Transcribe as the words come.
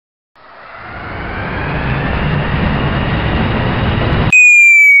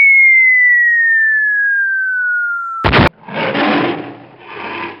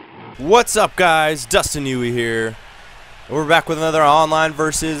What's up, guys? Dustin Yewy here. We're back with another online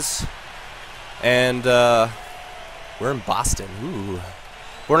versus, and we're in Boston. Ooh.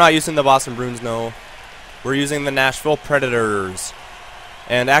 We're not using the Boston Bruins, no. We're using the Nashville Predators.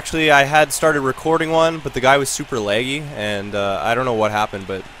 And actually, I had started recording one, but the guy was super laggy, and I don't know what happened,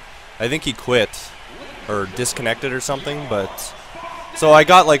 but I think he quit or disconnected or something. But so I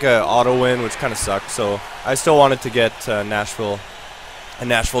got like a auto win, which kind of sucked. So I still wanted to get a Nashville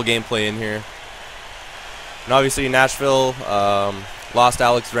gameplay in here. And obviously Nashville lost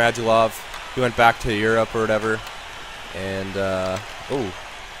Alex Radulov. He went back to Europe or whatever. And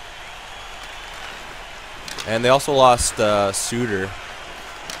and they also lost Suter.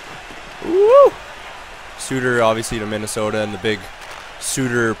 Woo! Suter obviously to Minnesota, and the big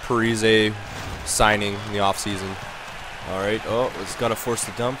Suter Parise signing in the offseason. Alright, oh, it's gotta force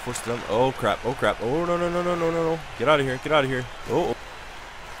the dump, Oh crap, oh crap, oh no. Get out of here, get out of here. Oh.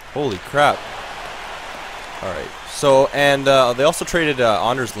 Holy crap. Alright, so, and they also traded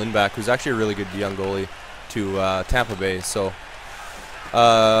Anders Lindback, who's actually a really good young goalie, to Tampa Bay. So,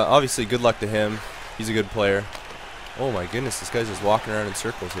 obviously, good luck to him. He's a good player. Oh my goodness, this guy's just walking around in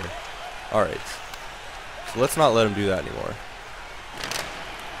circles here. Alright, so let's not let him do that anymore.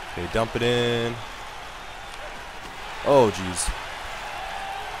 Okay, dump it in. Oh, jeez.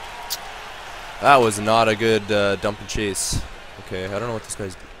 That was not a good dump and chase. Okay, I don't know what this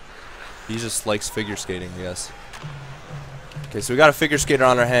guy's... He just likes figure skating, I guess. Okay, so we got a figure skater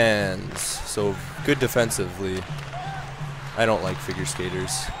on our hands. So, good defensively. I don't like figure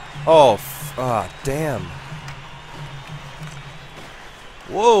skaters. Oh, damn.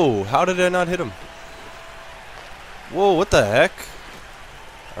 Whoa, how did I not hit him? Whoa, what the heck?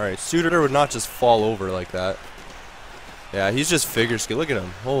 Alright, Suter would not just fall over like that. Yeah, he's just figure skate. Look at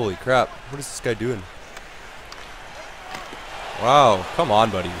him. Holy crap. What is this guy doing? Wow, come on,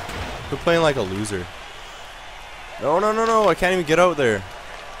 buddy. Quit playing like a loser. No. I can't even get out there.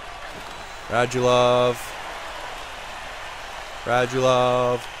 Radulov.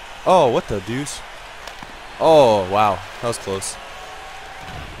 Oh, what the deuce? Oh, wow. That was close.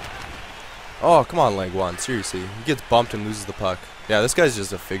 Oh, come on, leg one. Seriously. He gets bumped and loses the puck. Yeah, this guy's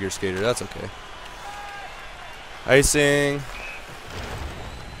just a figure skater. That's okay. Icing.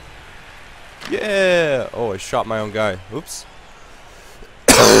 Yeah. Oh, I shot my own guy. Oops.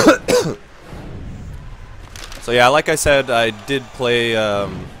 So yeah, like I said, I did play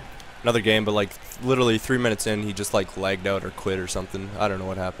another game, but like literally 3 minutes in, he just like lagged out or quit or something. I don't know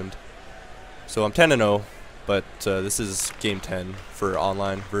what happened. So I'm 10-0, but this is game 10 for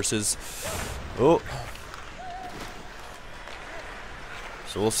online versus. Oh.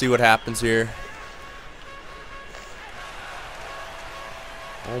 So we'll see what happens here.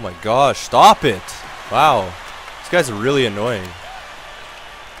 Oh my gosh, stop it! Wow, these guys are really annoying.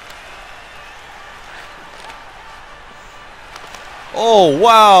 Oh,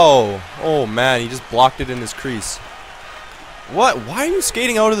 wow! Oh, man, he just blocked it in his crease. What? Why are you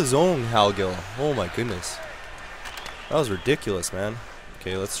skating out of the zone, Halgill? Oh, my goodness. That was ridiculous, man.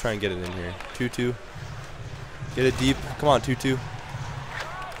 Okay, let's try and get it in here. 2-2. Get it deep. Come on, 2-2.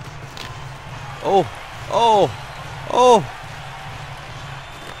 Oh!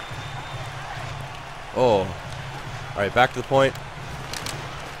 Oh. Alright, back to the point.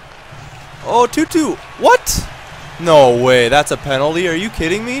 Oh, 2-2. What? No way, that's a penalty. Are you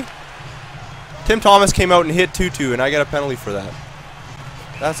kidding me? Tim Thomas came out and hit 2-2, and I got a penalty for that.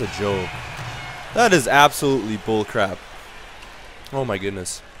 That's a joke. That is absolutely bull crap. Oh my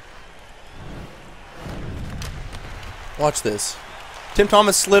goodness. Watch this. Tim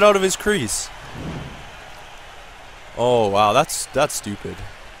Thomas slid out of his crease. Oh wow, that's stupid.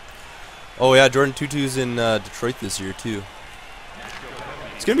 Oh yeah, Jordan Tutu's in Detroit this year too.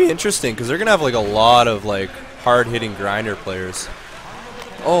 It's gonna be interesting because they're gonna have like a lot of like hard-hitting grinder players.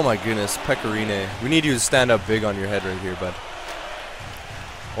 Oh my goodness, Pecorine. We need you to stand up big on your head right here, bud.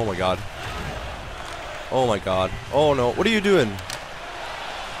 Oh my god. Oh my god. Oh no, what are you doing?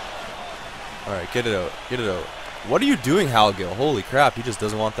 Alright, get it out. Get it out. What are you doing, Halgill? Holy crap, he just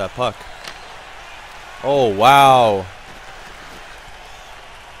doesn't want that puck. Oh wow.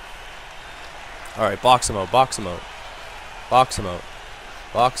 Alright, box him out, box him out. Box him out.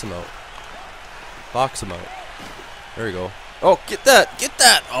 Box him out. Box him out. There we go. Oh, get that! Get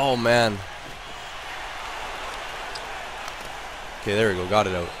that! Oh, man. Okay, there we go. Got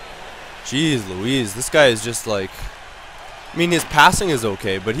it out. Jeez Louise. This guy is just like... I mean, his passing is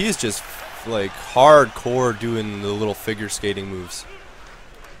okay, but he's just like hardcore doing the little figure skating moves,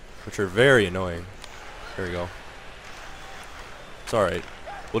 which are very annoying. There we go. It's alright.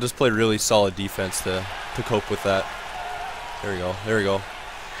 We'll just play really solid defense to cope with that. There we go. There we go.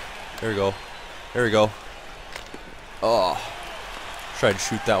 There we go. There we go. Oh. Tried to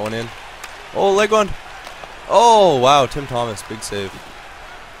shoot that one in. Oh, leg one. Oh, wow. Tim Thomas. Big save.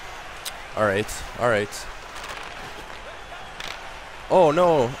 Alright. Alright. Oh,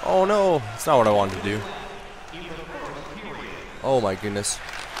 no. Oh, no. That's not what I wanted to do. Oh, my goodness.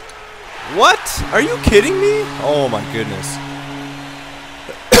 What? Are you kidding me? Oh, my goodness.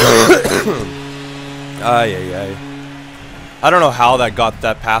 Ay, ay, ay. I don't know how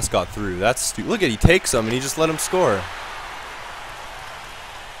that pass got through. That's stupid. Look at, he takes him and he just let him score.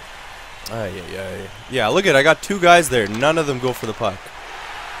 Ay, ay, ay. Yeah, look at, I got two guys there. None of them go for the puck.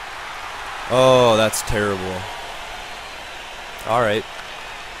 Oh, that's terrible. Alright.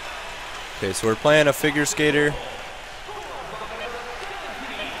 Okay, so we're playing a figure skater.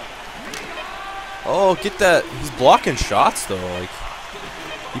 Oh, get that. He's blocking shots, though. Like,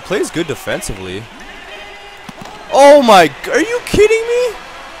 he plays good defensively. Oh my, are you kidding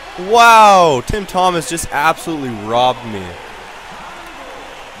me? Wow, Tim Thomas just absolutely robbed me.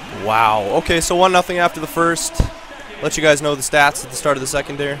 Wow. Okay, so 1-0 after the first. Let you guys know the stats at the start of the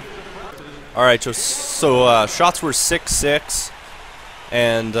second there. Alright, so shots were 6-6.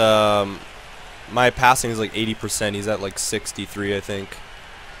 And my passing is like 80%. He's at like 63, I think.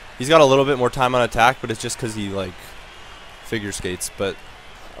 He's got a little bit more time on attack, but it's just because he like figure skates. But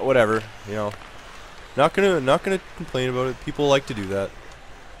whatever, you know. Not gonna complain about it. People like to do that.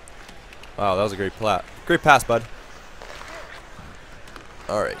 Wow, that was a great pass, bud.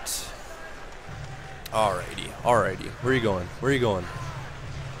 Alright. Alrighty. Alrighty. Where are you going? Where are you going?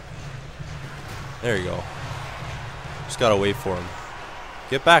 There you go. Just gotta wait for him.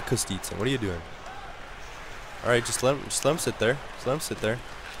 Get back, Kostitsin. What are you doing? Alright, just let him sit there. Just let him sit there.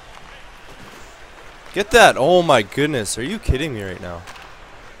 Get that! Oh my goodness, are you kidding me right now?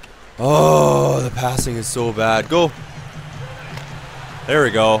 Oh, the passing is so bad. Go! There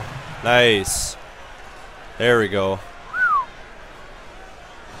we go. Nice. There we go.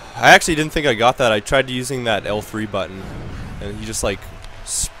 I actually didn't think I got that. I tried using that L3 button, and he just like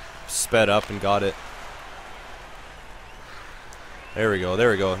sped up and got it. There we go. There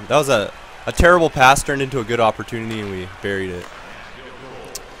we go. That was a terrible pass turned into a good opportunity, and we buried it.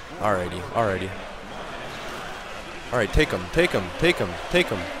 Alrighty. Alrighty. Alright, take him. Take him. Take him. Take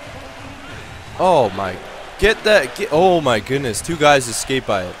him. Oh my, get that, oh my goodness, two guys escape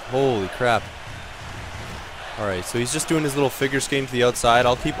by it. Holy crap. Alright, so he's just doing his little figure skating to the outside.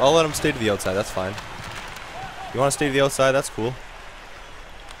 I'll let him stay to the outside, that's fine. You want to stay to the outside, that's cool.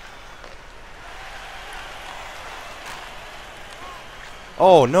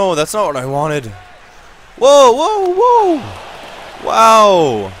 Oh no, that's not what I wanted. Whoa, whoa, whoa.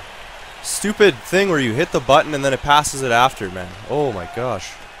 Wow. Stupid thing where you hit the button and then it passes it after, man. Oh my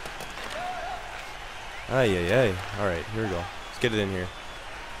gosh. Ay, ay, ay. Alright, here we go. Let's get it in here.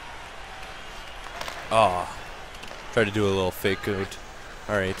 Ah. Try to do a little fake out.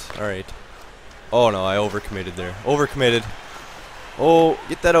 Alright, alright. Oh no, I overcommitted there. Overcommitted. Oh,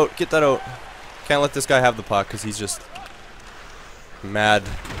 get that out, get that out. Can't let this guy have the puck because he's just mad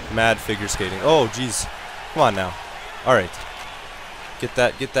figure skating. Oh, jeez. Come on now. Alright. Get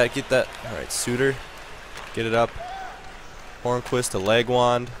that, get that, get that. Alright, Suter. Get it up. Hornquist to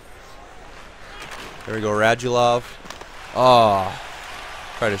Legwand. There we go, Radulov. Oh,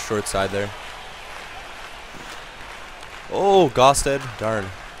 tried a short side there. Oh, Gosted. Darn.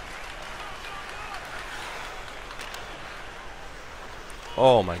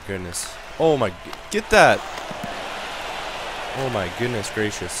 Oh my goodness. Oh my, get that. Oh my goodness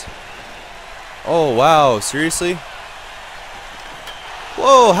gracious. Oh wow, seriously?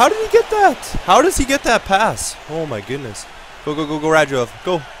 Whoa, how did he get that? How does he get that pass? Oh my goodness. Go, go, go, go, Radulov.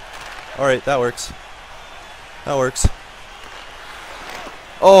 Go. Alright, that works. That works.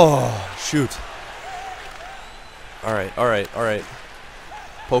 Oh, shoot. Alright, alright, alright.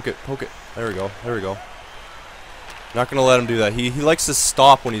 Poke it, poke it. There we go, there we go. Not gonna let him do that. He likes to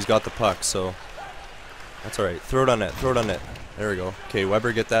stop when he's got the puck, so that's alright. Throw it on net, throw it on net. There we go. Okay,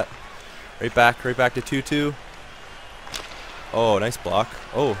 Weber, get that. Right back to 2-2. Oh, nice block.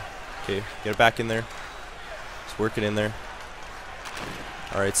 Oh, okay, get it back in there. Just work it in there.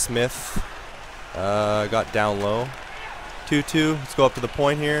 Alright, Smith. Got down low. 2-2. Let's go up to the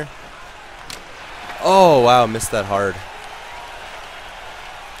point here. Oh, wow. Missed that hard.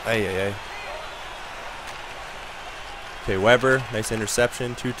 Ay, ay, ay. Okay, Weber. Nice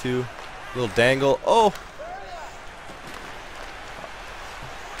interception. 2-2. Little dangle. Oh!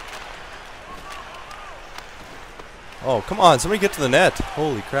 Oh, come on. Somebody get to the net.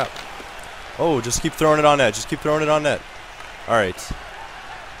 Holy crap. Oh, just keep throwing it on net. Just keep throwing it on net. Alright.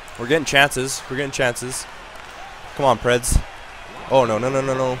 We're getting chances. We're getting chances. Come on, Preds. Oh, no, no, no,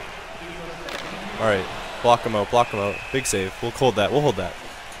 no, no. All right, block him out, block him out. Big save. We'll hold that. We'll hold that.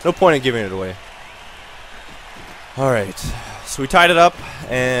 No point in giving it away. All right, so we tied it up,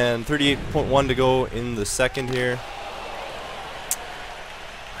 and 38.1 to go in the second here.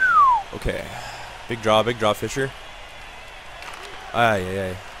 Okay, big draw, Fisher.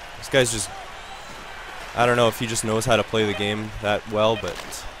 Ay. This guy's just, I don't know if he just knows how to play the game that well,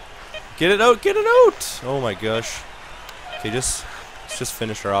 but get it out, get it out! Oh my gosh. Okay, let's just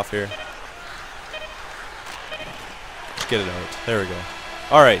finish her off here. Get it out. There we go.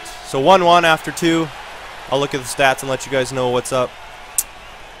 All right, so 1-1 after 2. I'll look at the stats and let you guys know what's up.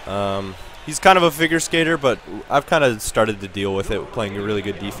 He's kind of a figure skater, but I've kind of started to deal with it, playing a really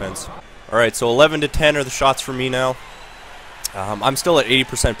good defense. All right, so 11-10 are the shots for me now. I'm still at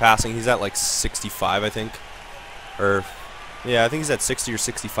 80% passing. He's at like 65, I think. Or, yeah, I think he's at 60 or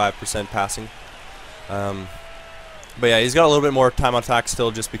 65% passing. But yeah, he's got a little bit more time on attack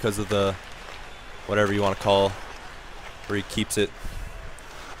still, just because of the whatever you want to call where he keeps it.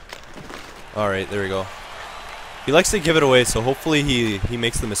 All right, there we go. He likes to give it away, so hopefully he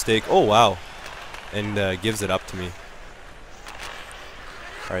makes the mistake. Oh wow, and gives it up to me.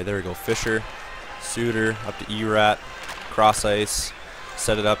 All right, there we go. Fisher, Suter up to E-Rat, cross ice,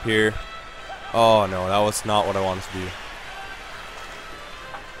 set it up here. Oh no, that was not what I wanted to do.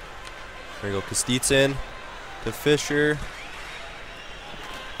 There we go. Kostitsyn to Fisher.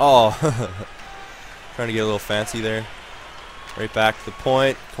 Oh, trying to get a little fancy there. Right back to the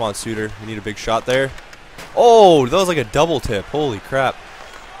point. Come on, Suter. We need a big shot there. Oh, that was like a double tip. Holy crap.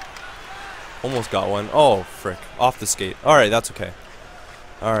 Almost got one. Oh, frick. Off the skate. All right, that's okay.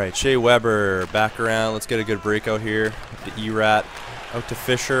 All right, Shea Weber back around. Let's get a good breakout here. Up to E-Rat. Out to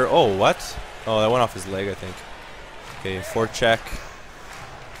Fisher. Oh, what? Oh, that went off his leg, I think. Okay, forecheck.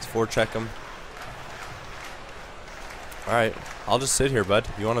 Let's forecheck him. All right, I'll just sit here, bud.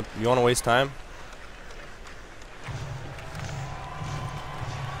 You wanna waste time?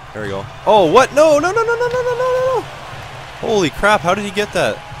 There we go. Oh, what? No. Holy crap, how did he get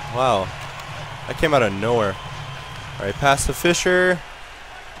that? Wow. That came out of nowhere. All right, pass to Fisher.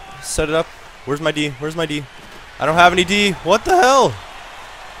 Set it up. Where's my D? Where's my D? I don't have any D. What the hell?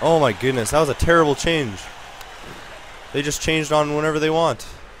 Oh my goodness, that was a terrible change. They just changed on whenever they want.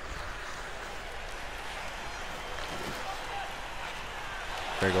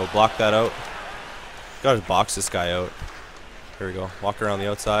 There we go, block that out. Gotta box this guy out. There we go, walk around the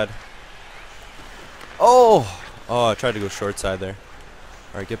outside. Oh! Oh, I tried to go short side there.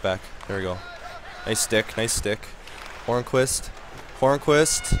 Alright, get back. There we go. Nice stick, nice stick. Hornquist.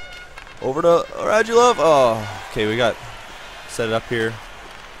 Over to Radulov. Oh, okay, we got set it up here.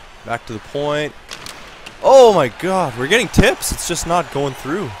 Back to the point. Oh my god, we're getting tips. It's just not going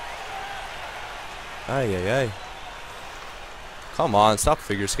through. Ay. Come on, stop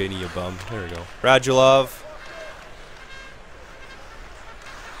figure skating, you bum. There we go. Radulov.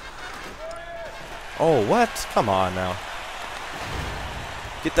 Oh, what? Come on now.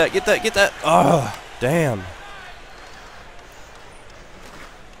 Get that. Oh, damn.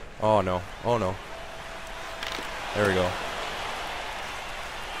 Oh no. There we go.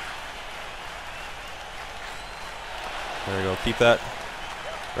 There we go. Keep that.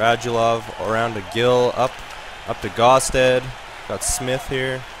 Radulov around to Gill. Up to Gosted. Got Smith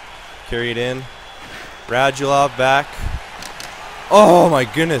here. Carry it in. Radulov back. Oh my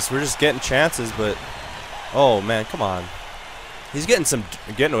goodness. We're just getting chances, but oh man, come on. He's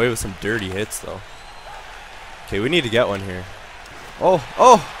getting away with some dirty hits though. Okay, we need to get one here. Oh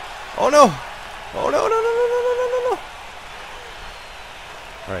no. Oh no.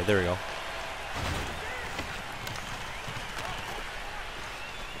 All right, there we go.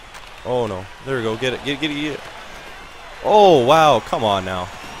 Oh no. There we go. Get it. Oh wow, come on now.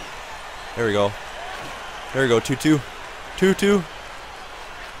 There we go. 2-2.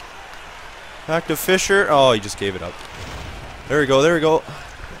 Back to Fisher. Oh, he just gave it up. There we go.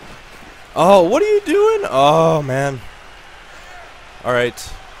 Oh, what are you doing? Oh man. All right.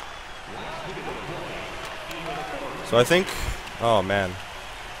 So I think, oh man,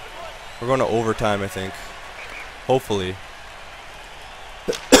 we're going to overtime, I think. Hopefully.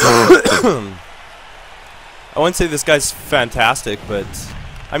 I wouldn't say this guy's fantastic, but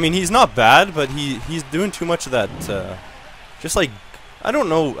I mean he's not bad, but he's doing too much of that. Just like, I don't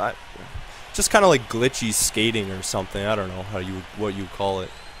know, just kind of like glitchy skating or something. I don't know what you call it.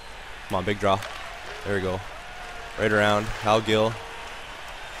 Come on, big draw. There we go. Right around. Hal Gill.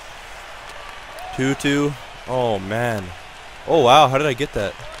 2-2. Oh man. Oh wow, how did I get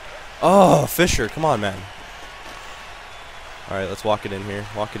that? Oh, Fisher, come on, man. All right, let's walk it in here.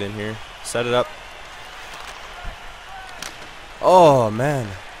 Set it up. Oh man.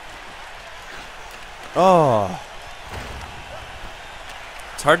 Oh.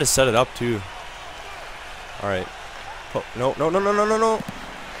 It's hard to set it up, too. Alright. Oh, no, no, no, no, no, no, no.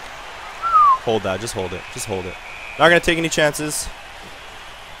 Hold that. Just hold it. Just hold it. Not going to take any chances.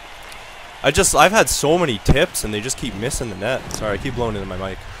 I've had so many tips, and they just keep missing the net. Sorry, I keep blowing into my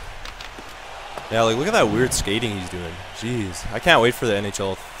mic. Yeah, like, look at that weird skating he's doing. Jeez. I can't wait for the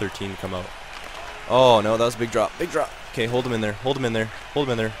NHL 13 to come out. Oh, no, that was a big drop. Big drop. Okay, hold him in there. Hold him in there. Hold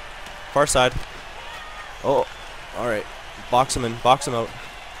him in there. Far side. Oh, alright. Box him in. Box him out.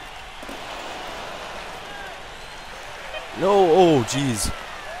 No. Oh, jeez.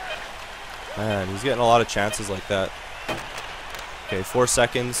 Man, he's getting a lot of chances like that. Okay, 4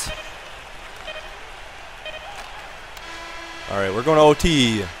 seconds. Alright, we're going to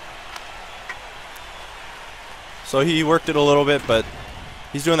OT. So he worked it a little bit, but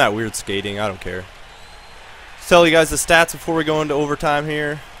he's doing that weird skating. I don't care. Let's tell you guys the stats before we go into overtime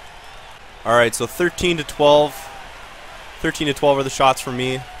here. Alright, so 13 to 12. 13 to 12 are the shots for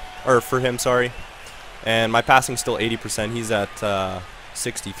me. Or for him, sorry. And my passing's still 80%. He's at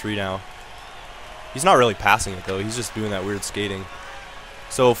 63 now. He's not really passing it, though. He's just doing that weird skating.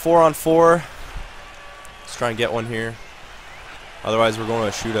 So 4 on 4. Let's try and get one here. Otherwise, we're going to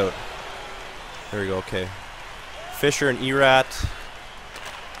a shootout. There we go, okay. Fisher and Erat.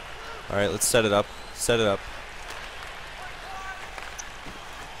 Alright, let's set it up. Set it up.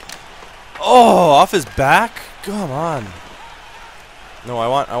 Oh, off his back? Come on. No, I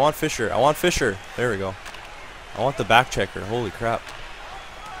want Fisher. I want Fisher. There we go. I want the back checker. Holy crap.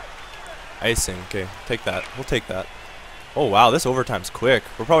 Icing. Okay, take that. We'll take that. Oh, wow, this overtime's quick.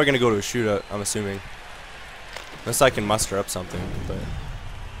 We're probably going to go to a shootout, I'm assuming. Unless I can muster up something, but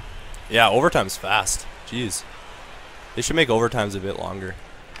yeah, overtime's fast. Jeez. They should make overtimes a bit longer.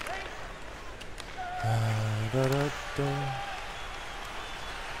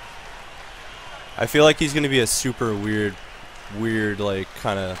 I feel like he's gonna be a super weird like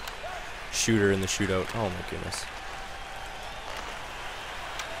kind of shooter in the shootout. Oh my goodness.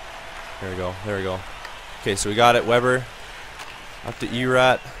 There we go. There we go. Okay, so we got it. Weber up to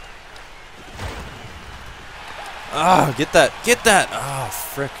Erat. Ah, get that, get that. Ah,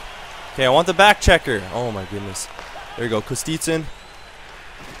 frick. Okay, I want the back checker. Oh my goodness. There you go, Kostitsyn.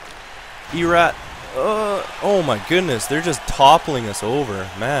 Erat. Oh my goodness, they're just toppling us over,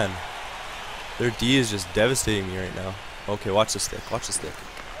 man. Their D is just devastating me right now. Okay, watch the stick. Watch the stick.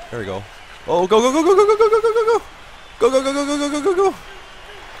 There we go. Oh, go go go go go go go go go go go go go go go go go go.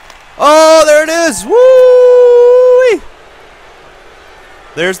 Oh, there it is. Woo!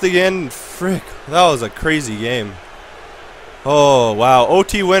 There's the end. Frick, that was a crazy game. Oh wow,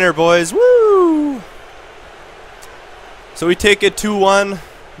 OT winner, boys. Woo! So we take it 2-1.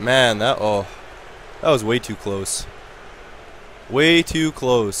 Man, that was way too close. Way too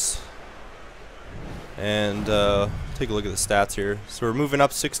close. And take a look at the stats here. So we're moving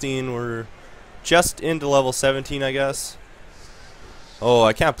up 16. We're just into level 17, I guess. Oh,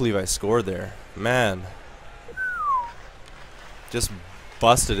 I can't believe I scored there. Man. Just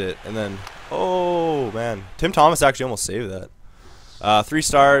busted it. And then, oh, man. Tim Thomas actually almost saved that. 3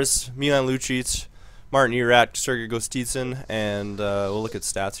 stars. Milan Lucic, Martin Erat, Sergei Kostitsyn, and we'll look at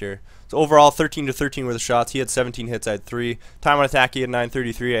stats here. So overall, 13 to 13 were the shots. He had 17 hits. I had 3. Time on attack, he had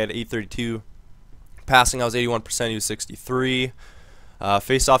 933. I had 832. Passing, I was 81%. He was 63.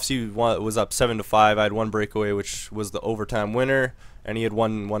 Face-offs, he was up 7 to 5. I had 1 breakaway, which was the overtime winner, and he had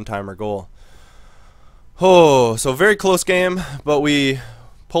one timer goal. Oh, so very close game, but we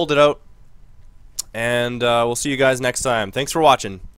pulled it out. And we'll see you guys next time. Thanks for watching.